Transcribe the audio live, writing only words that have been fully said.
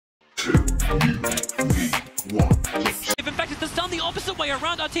In fact, it's done the opposite way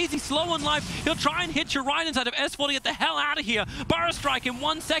around. Arteezy slow on life. He'll try and hit you right inside of S4 to get the hell out of here. Burrow strike in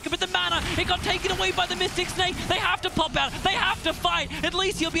 1 second, but the mana, it got taken away by the Mystic Snake. They have to pop out. They have to fight. At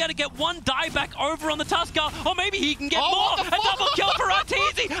least he'll be able to get one dieback over on the Tusker, or maybe he can get more. A double kill for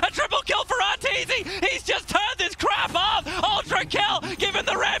Arteezy. A triple kill for Arteezy. He's just turned this crap up. Ultra kill, giving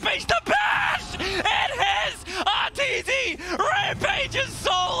the Rampage the bash. It is Arteezy. Rampage is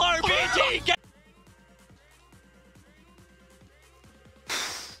solo BG.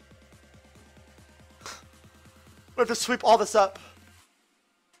 We have to sweep all this up.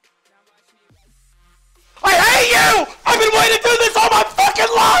 I hate you! I've been waiting to do this all my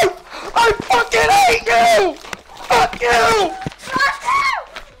fucking life! I fucking hate you! Fuck you! Fuck you!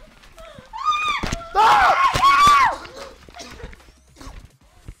 Ah!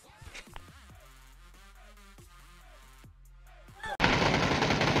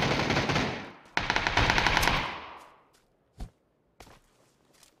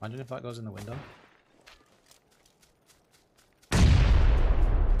 Imagine if that goes in the window.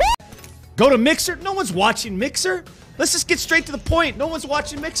 Go to Mixer? No one's watching Mixer. Let's just get straight to the point. No one's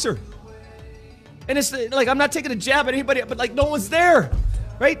watching Mixer. And it's like, I'm not taking a jab at anybody, but like no one's there,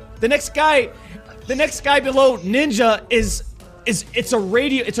 right? The next guy below Ninja it's a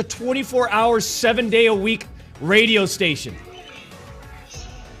radio, it's a 24-hour, 7-day-a-week radio station.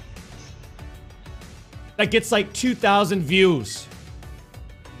 That gets like 2,000 views.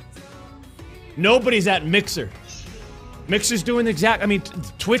 Nobody's at Mixer. Mixer's doing the exact, I mean,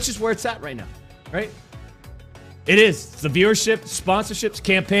 Twitch is where it's at right now, right? It is. It's the viewership, sponsorships,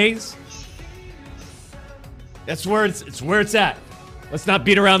 campaigns. That's where it's where it's at. Let's not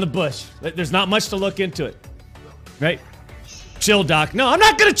beat around the bush. There's not much to look into it, right? Chill, Doc. No, I'm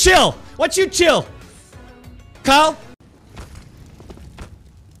not gonna chill. Why don't you chill? Kyle?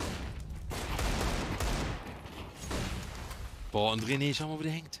 Boah, und René, schau mal, wo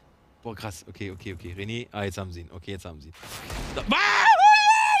der hängt. Boah, krass. Okay. René, jetzt haben sie ihn. Okay, jetzt haben sie ihn.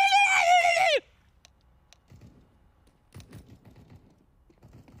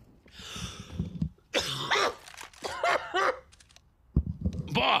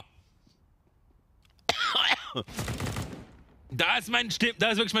 Boah! Da ist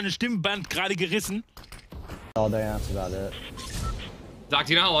wirklich meine Stimmband gerade gerissen. All day, that's about it. Doc,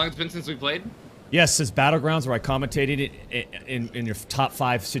 do you know how long it's been since we played? Yes, it's Battlegrounds where I commentated it in your top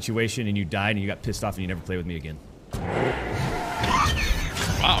 5 situation and you died and you got pissed off and you never played with me again.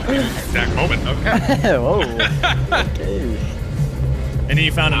 Wow, exact moment. Okay. Whoa. Okay. And then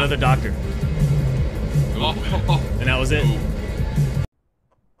you found another doctor. Oh. And that was it.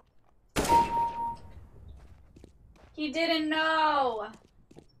 He didn't know.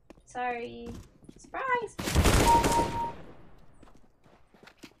 Sorry. Surprise.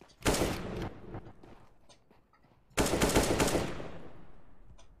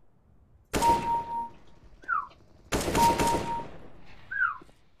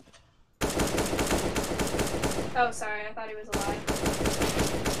 Oh, sorry. I thought he was alive.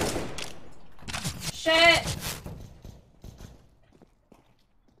 Shit.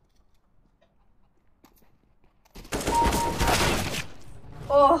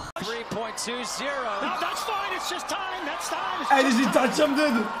 Oh. 3.20. No, that's fine. It's just time. That's time. Hey, did you touch him,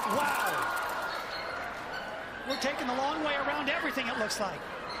 dude? Wow. We're taking the long way around everything, it looks like.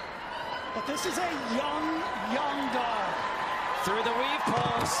 But this is a young dog. Through the weave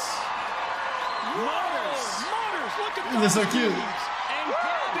pulse. Motors, look at They're so cute. And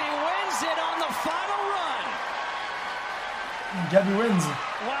Gabby wins it on the final run. Gabby wins.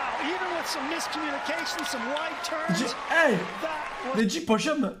 Wow, even with some miscommunication, some wide turns. Hey, that did you push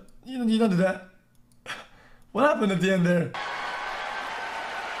him? You don't do that. What happened at the end there?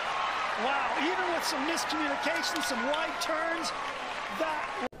 Wow, even with some miscommunication, some wide turns.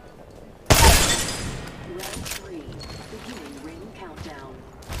 That. Round 3, beginning ring countdown.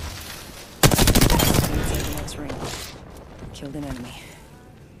 Inside the next ring. Killed an enemy.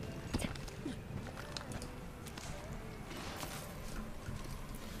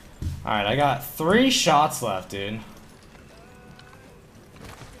 Alright, I got 3 shots left, dude.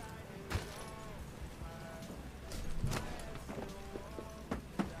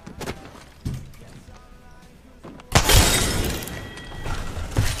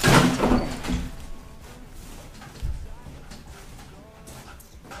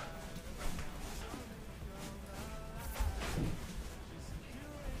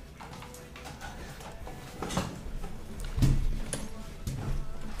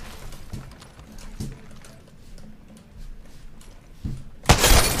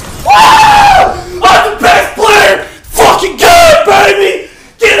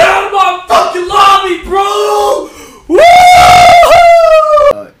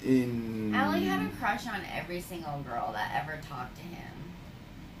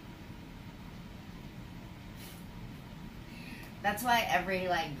 That's why every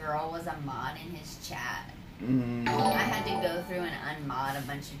like girl was a mod in his chat. Mm. I had to go through and unmod a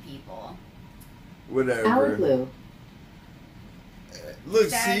bunch of people. Whatever. Blue. Look,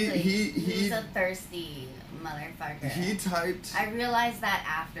 Exactly. see, He's a thirsty motherfucker. he typed. I realized that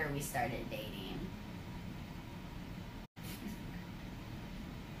after we started dating.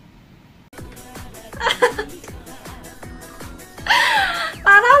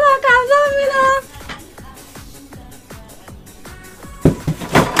 나나나 감사합니다.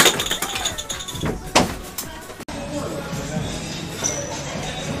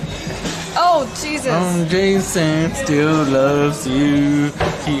 Oh Jesus. Jason still loves you.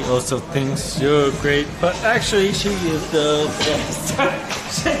 He also thinks you're great, but actually she is the best.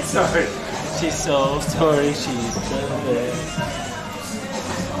 Sorry. She's so sorry, she's the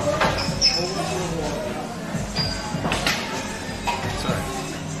best. Sorry.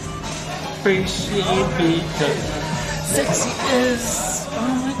 Appreciate because sexy is, oh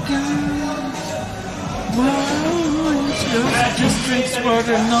my god. Wow, just drinks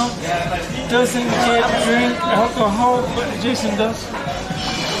water, no. Doesn't get drink alcohol, but Jason does.